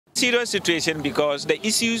serious situation because the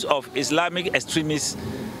issues of Islamic extremists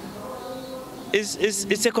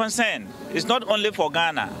is a concern. It's not only for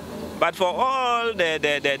Ghana, but for all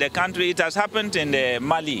the country. It has happened in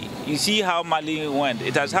Mali. You see how Mali went.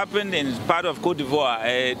 It has happened in part of Cote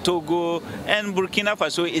d'Ivoire, Togo, and Burkina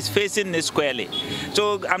Faso is facing this squarely.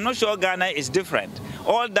 So I'm not sure Ghana is different.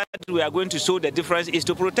 All that we are going to show the difference is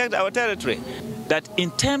to protect our territory. That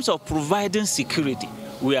in terms of providing security,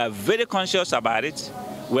 we are very conscious about it.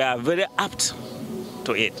 We are very apt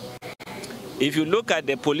to it. If you look at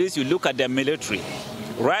the police, you look at the military,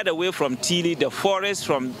 right away from Tili, the forest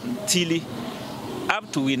from Tili, up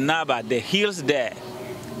to Winaba, the hills there,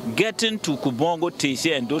 getting to Kubongo,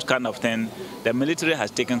 Tessie, and those kind of things, the military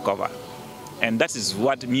has taken cover. And that is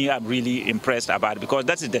what I'm really impressed about, because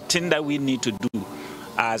that is the thing that we need to do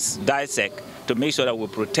as DISEC to make sure that we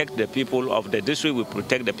protect the people of the district, we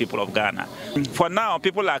protect the people of Ghana. For now,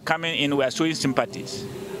 people are coming in, we are showing sympathies.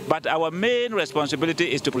 But our main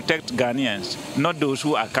responsibility is to protect Ghanaians, not those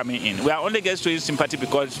who are coming in. We are only just showing sympathy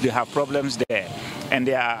because they have problems there, and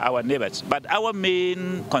they are our neighbors. But our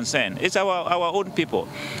main concern is our own people.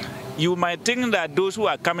 You might think that those who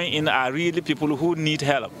are coming in are really people who need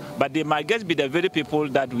help, but they might just be the very people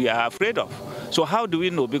that we are afraid of. So how do we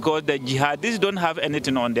know? Because the jihadists don't have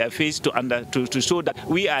anything on their face to show that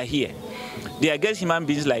we are here. They are just human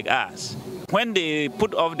beings like us. When they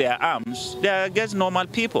put off their arms, they are just normal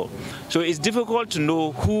people. So it's difficult to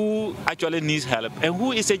know who actually needs help and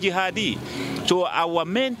who is a jihadi. So our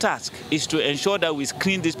main task is to ensure that we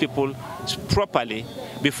screen these people properly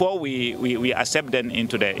before we accept them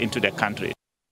into the country.